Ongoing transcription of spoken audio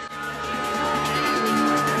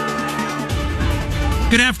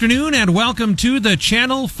Good afternoon and welcome to the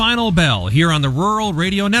Channel Final Bell here on the Rural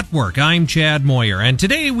Radio Network. I'm Chad Moyer, and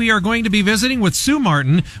today we are going to be visiting with Sue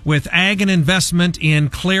Martin with Ag and Investment in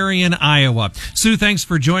Clarion, Iowa. Sue, thanks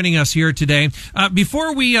for joining us here today.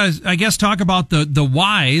 Before we, talk about the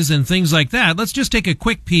whys and things like that, let's just take a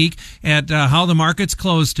quick peek at how the markets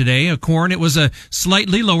closed today. Corn, it was a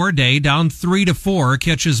slightly lower day, down 3 to 4,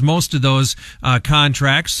 catches most of those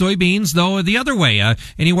contracts. Soybeans, though, the other way,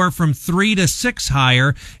 anywhere from 3 to 6 higher.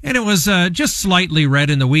 And it was just slightly red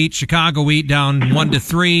in the wheat. Chicago wheat down 1 to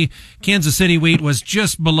 3. Kansas City wheat was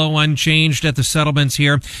just below unchanged at the settlements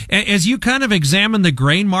here. As you kind of examine the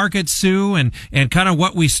grain market, Sue, and kind of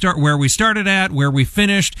where we started at, where we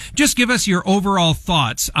finished, just give us your overall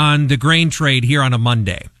thoughts on the grain trade here on a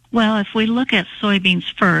Monday. Well, if we look at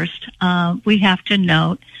soybeans first, we have to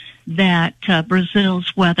note that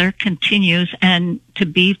Brazil's weather continues and to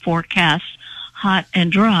be forecast hot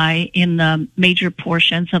and dry in the major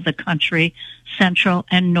portions of the country, central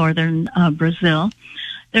and northern Brazil.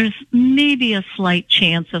 There's maybe a slight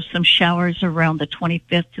chance of some showers around the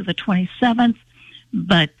 25th to the 27th,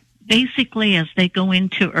 but basically as they go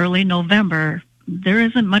into early November, there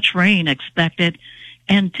isn't much rain expected,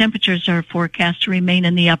 and temperatures are forecast to remain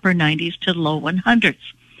in the upper 90s to low 100s.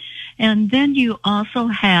 And then you also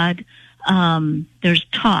had, there's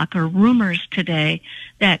talk or rumors today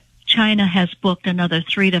that China has booked another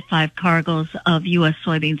 3 to 5 cargoes of U.S.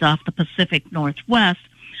 soybeans off the Pacific Northwest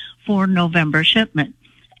for November shipment.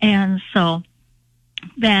 And so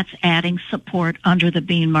that's adding support under the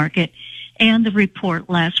bean market. And the report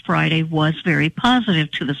last Friday was very positive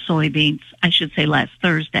to the soybeans. I should say last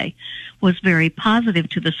Thursday was very positive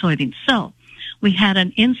to the soybeans. So we had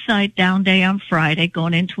an inside down day on Friday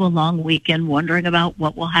going into a long weekend, wondering about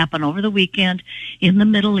what will happen over the weekend in the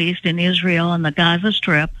Middle East, in Israel and the Gaza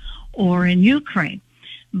Strip, or in Ukraine.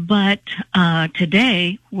 But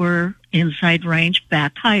today, we're inside range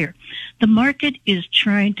back higher. The market is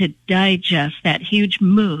trying to digest that huge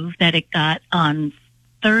move that it got on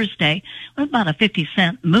Thursday. It was about a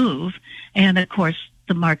 50-cent move. And, of course,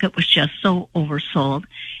 the market was just so oversold.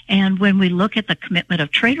 And when we look at the Commitment of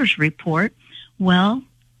Traders report, well,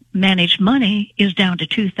 managed money is down to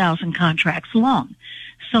 2,000 contracts long.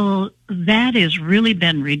 So that has really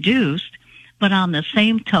been reduced. But on the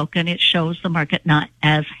same token, it shows the market not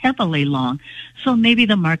as heavily long. So maybe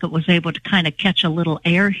the market was able to kind of catch a little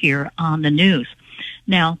air here on the news.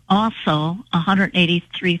 Now, also,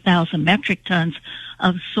 183,000 metric tons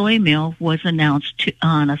of soy meal was announced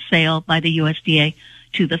on a sale by the USDA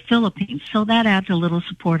to the Philippines. So that adds a little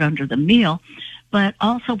support under the meal. But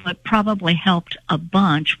also what probably helped a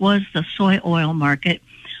bunch was the soy oil market,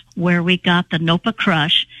 where we got the NOPA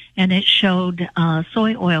crush, and it showed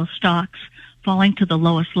soy oil stocks falling to the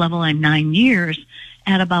lowest level in 9 years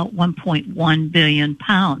at about 1.1 billion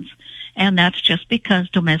pounds. And that's just because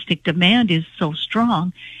domestic demand is so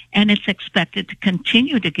strong, and it's expected to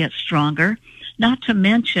continue to get stronger. Not to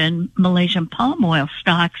mention, Malaysian palm oil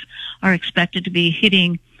stocks are expected to be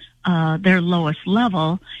hitting their lowest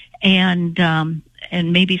level and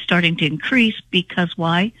maybe starting to increase. Because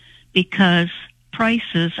why? Because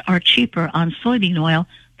prices are cheaper on soybean oil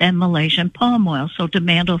than Malaysian palm oil. So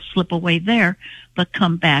demand will slip away there, but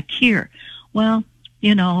come back here. Well,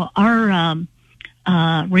 you know, our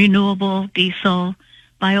renewable diesel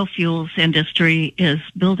biofuels industry is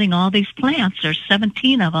building all these plants. There's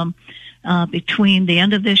 17 of them between the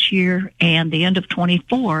end of this year and the end of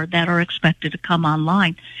 24 that are expected to come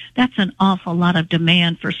online. That's an awful lot of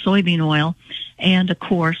demand for soybean oil. And, of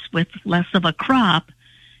course, with less of a crop,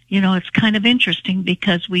 you know, it's kind of interesting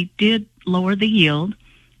because we did lower the yield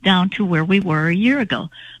down to where we were a year ago.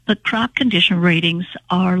 But crop condition ratings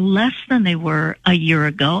are less than they were a year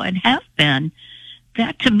ago and have been.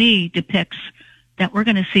 That, to me, depicts that we're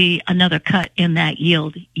going to see another cut in that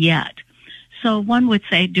yield yet. So one would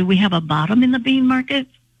say, do we have a bottom in the bean market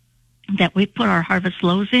that we put our harvest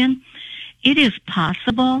lows in? It is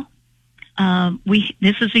possible.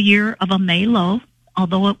 This is a year of a May low,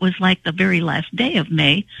 although it was like the very last day of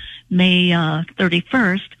May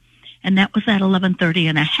 31st. And that was at 1130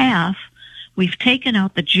 and a half. We've taken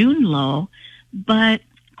out the June low, but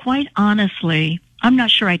quite honestly, I'm not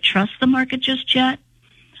sure I trust the market just yet.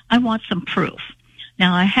 I want some proof.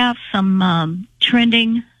 Now, I have some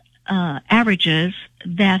trending averages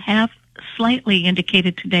that have slightly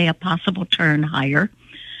indicated today a possible turn higher,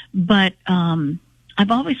 but I've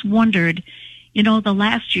always wondered, you know, the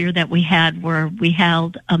last year that we had where we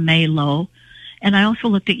held a May low, and I also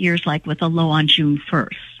looked at years like with a low on June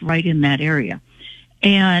 1st, right in that area.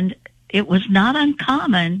 And it was not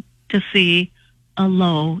uncommon to see a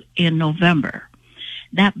low in November.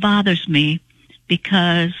 That bothers me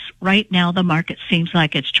because right now the market seems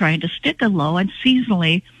like it's trying to stick a low, and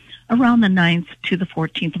seasonally around the 9th to the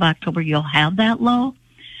 14th of October, you'll have that low.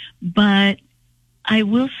 But I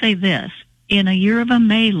will say this, in a year of a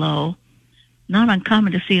May low, not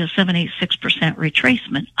uncommon to see a 7.86%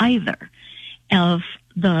 retracement either of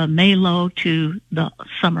the May low to the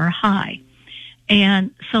summer high.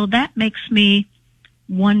 And so that makes me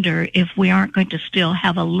wonder if we aren't going to still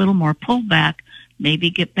have a little more pullback,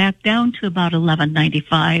 maybe get back down to about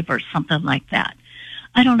 11.95 or something like that.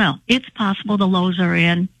 I don't know. It's possible the lows are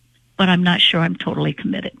in, but I'm not sure I'm totally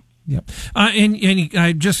committed. Yep. And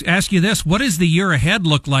I just ask you this, what does the year ahead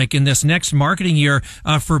look like in this next marketing year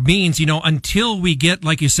for beans, until we get,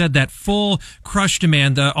 like you said, that full crush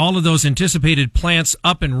demand, all of those anticipated plants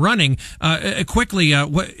up and running quickly?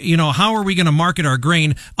 How are we going to market our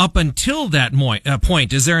grain up until that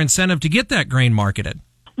point? Is there incentive to get that grain marketed?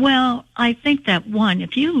 Well, I think that one,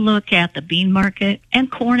 if you look at the bean market and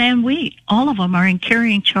corn and wheat, all of them are in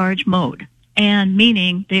carrying charge mode. And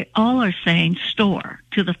meaning they all are saying store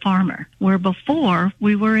to the farmer, where before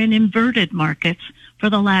we were in inverted markets for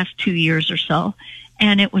the last 2 years or so.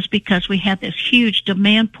 And it was because we had this huge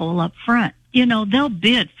demand pull up front. They'll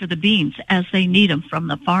bid for the beans as they need them from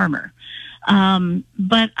the farmer.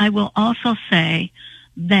 But I will also say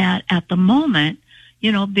that at the moment,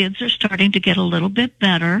 bids are starting to get a little bit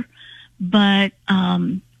better, but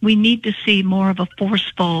we need to see more of a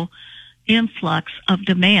forceful influx of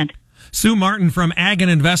demand. Sue Martin from Ag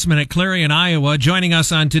and Investment at Clarion, Iowa, joining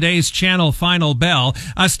us on today's Channel Final Bell.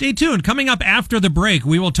 Stay tuned. Coming up after the break,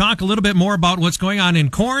 we will talk a little bit more about what's going on in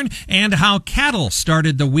corn and how cattle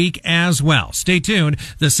started the week as well. Stay tuned.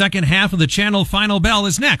 The second half of the Channel Final Bell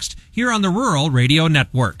is next here on the Rural Radio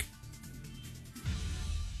Network.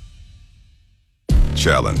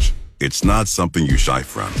 Challenge. It's not something you shy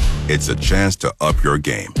from. It's a chance to up your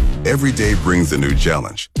game. Every day brings a new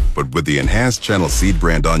challenge, but with the enhanced Channel Seed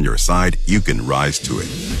brand on your side, you can rise to it.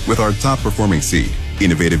 With our top-performing seed,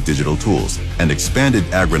 innovative digital tools, and expanded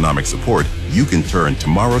agronomic support, you can turn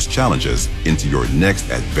tomorrow's challenges into your next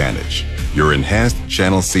advantage. Your enhanced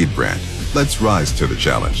Channel Seed brand. Let's rise to the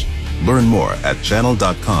challenge. Learn more at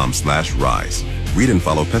channel.com/rise. Read and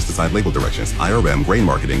follow pesticide label directions, IRM, grain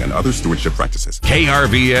marketing, and other stewardship practices.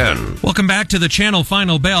 KRVN. Welcome back to the Channel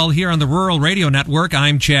Final Bell here on the Rural Radio Network.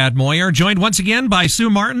 I'm Chad Moyer, joined once again by Sue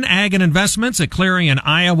Martin, Ag and Investments at Clarion,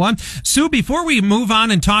 Iowa. Sue, before we move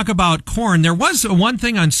on and talk about corn, there was one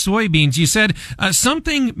thing on soybeans. You said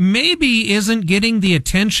something maybe isn't getting the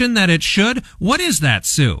attention that it should. What is that,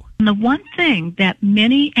 Sue? The one thing that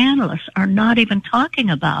many analysts are not even talking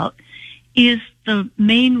about is the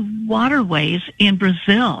main waterways in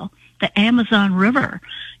Brazil. The Amazon River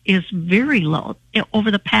is very low. Over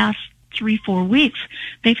the past 3-4 weeks,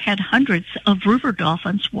 they've had hundreds of river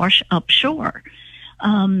dolphins wash up shore.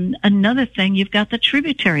 Another thing, you've got the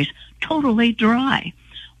tributaries totally dry.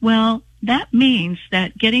 Well, that means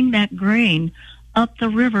that getting that grain up the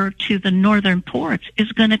river to the northern ports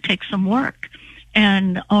is going to take some work.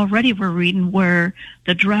 And already we're reading where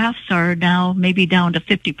the drafts are now maybe down to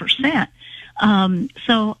 50%.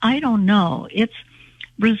 So I don't know.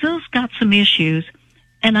 Brazil's got some issues,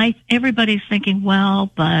 and everybody's thinking,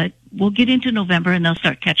 well, but we'll get into November and they'll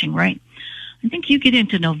start catching rain. I think you get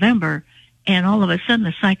into November and all of a sudden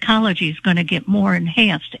the psychology is going to get more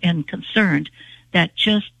enhanced and concerned that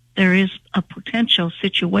there is a potential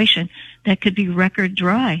situation that could be record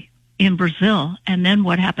dry in Brazil, and then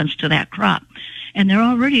what happens to that crop? And they're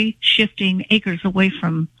already shifting acres away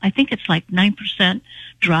from, I think it's like 9%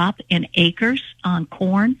 drop in acres on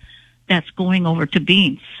corn that's going over to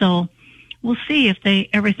beans. So we'll see if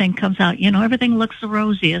everything comes out. Everything looks the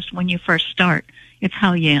rosiest when you first start. It's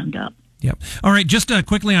how you end up. Yep. All right, just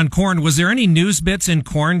quickly on corn, was there any news bits in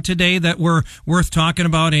corn today that were worth talking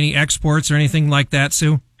about, any exports or anything like that,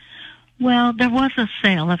 Sue? Well, there was a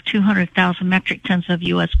sale of 200,000 metric tons of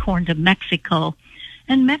U.S. corn to Mexico,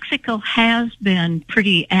 and Mexico has been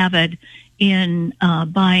pretty avid in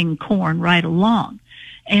buying corn right along.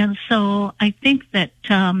 And so I think that,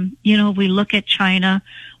 we look at China,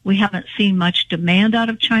 we haven't seen much demand out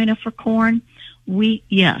of China for corn.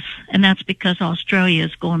 Yes, and that's because Australia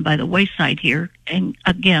is going by the wayside here, and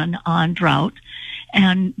again, on drought.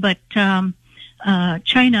 But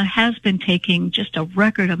China has been taking just a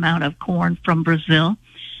record amount of corn from Brazil,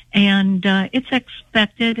 and it's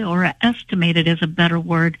expected, or estimated is a better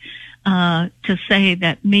word, to say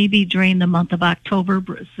that maybe during the month of October,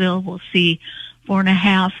 Brazil will see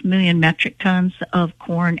 4.5 million metric tons of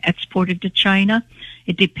corn exported to China.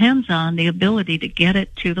 It depends on the ability to get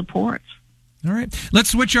it to the ports. All right.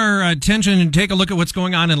 Let's switch our attention and take a look at what's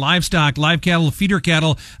going on in livestock. Live cattle, feeder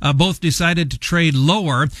cattle, both decided to trade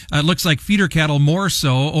lower. It looks like feeder cattle more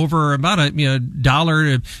so, over about $1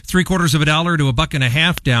 to $0.75 to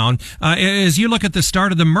 $1.50 down. As you look at the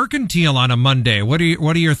start of the mercantile on a Monday, what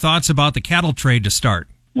are your thoughts about the cattle trade to start?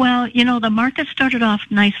 Well, the market started off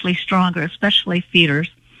nicely stronger, especially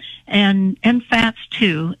feeders and fats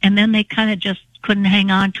too. And then they kind of just couldn't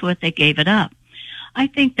hang on to it. They gave it up. I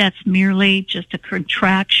think that's merely just a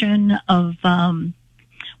contraction of,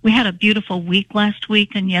 we had a beautiful week last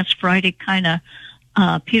week, and yes, Friday kind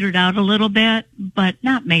of petered out a little bit, but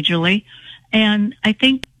not majorly. And I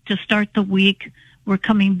think to start the week, we're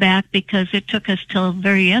coming back because it took us till the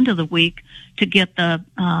very end of the week to get the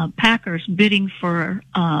packers bidding for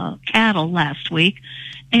cattle last week.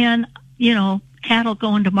 And, cattle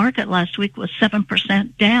going to market last week was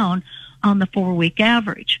 7% down on the 4-week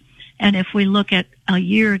average. And if we look at a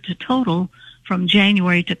year to total from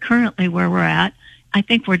January to currently where we're at, I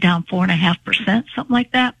think we're down 4.5%, something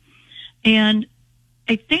like that. And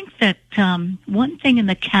I think that one thing in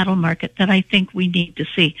the cattle market that I think we need to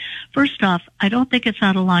see, first off, I don't think it's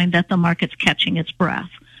out of line that the market's catching its breath.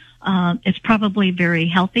 It's probably very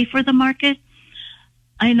healthy for the market.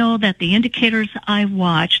 I know that the indicators I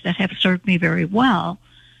watch that have served me very well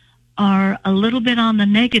are a little bit on the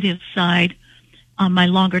negative side on my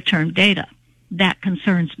longer-term data. That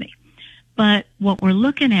concerns me. But what we're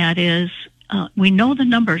looking at is we know the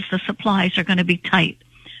numbers, the supplies are going to be tight.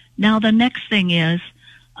 Now the next thing is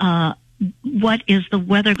what is the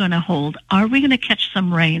weather going to hold? Are we going to catch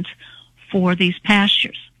some rains for these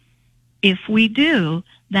pastures? If we do,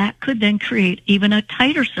 that could then create even a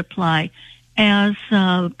tighter supply as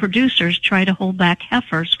producers try to hold back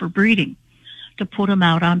heifers for breeding to put them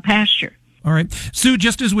out on pasture. All right. Sue,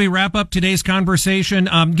 just as we wrap up today's conversation,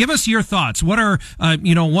 give us your thoughts. What are,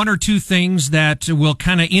 one or two things that will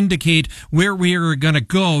kind of indicate where we are going to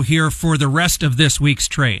go here for the rest of this week's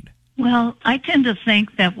trade? Well, I tend to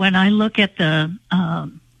think that when I look at the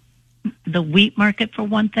wheat market, for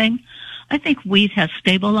one thing, I think wheat has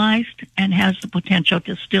stabilized and has the potential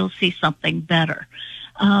to still see something better.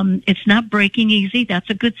 It's not breaking easy. That's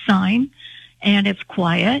a good sign. And it's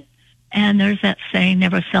quiet. And there's that saying,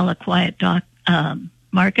 never sell a quiet dog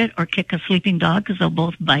market or kick a sleeping dog, because they'll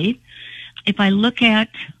both bite. If I look at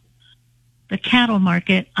the cattle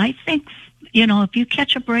market, I think, if you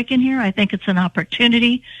catch a break in here, I think it's an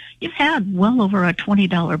opportunity. You've had well over a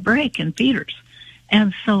 $20 break in feeders.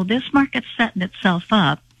 And so this market's setting itself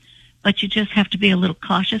up, but you just have to be a little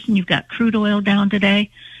cautious. And you've got crude oil down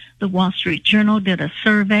today. The Wall Street Journal did a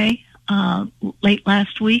survey late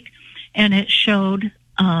last week, and it showed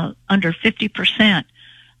under 50%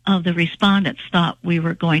 of the respondents thought we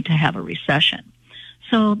were going to have a recession.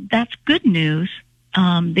 So that's good news,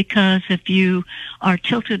 because if you are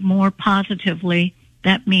tilted more positively,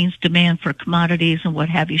 that means demand for commodities and what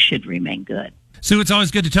have you should remain good. Sue, it's always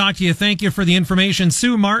good to talk to you. Thank you for the information.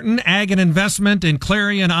 Sue Martin, Ag and Investment in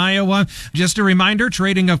Clarion, Iowa. Just a reminder,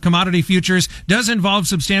 trading of commodity futures does involve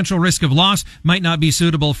substantial risk of loss, might not be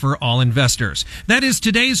suitable for all investors. That is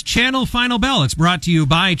today's Channel Final Bell. It's brought to you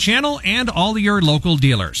by Channel and all your local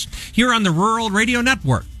dealers. Here on the Rural Radio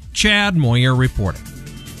Network, Chad Moyer reporting.